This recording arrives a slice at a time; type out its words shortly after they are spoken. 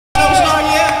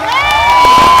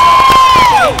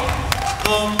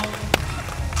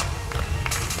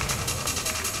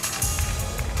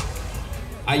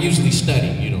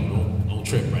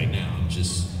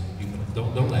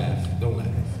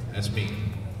That's me.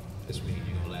 That's me.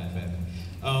 You're gonna laugh at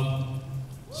me.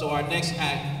 So our next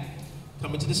act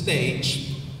coming to the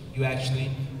stage, you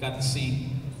actually got to see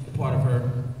the part of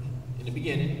her in the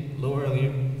beginning, a little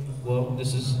earlier. Well,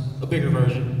 this is a bigger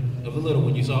version of the little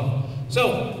one you saw.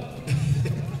 So,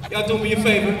 y'all do me a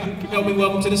favor. Help me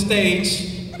welcome to the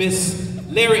stage, Miss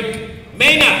Lyric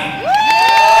Mena.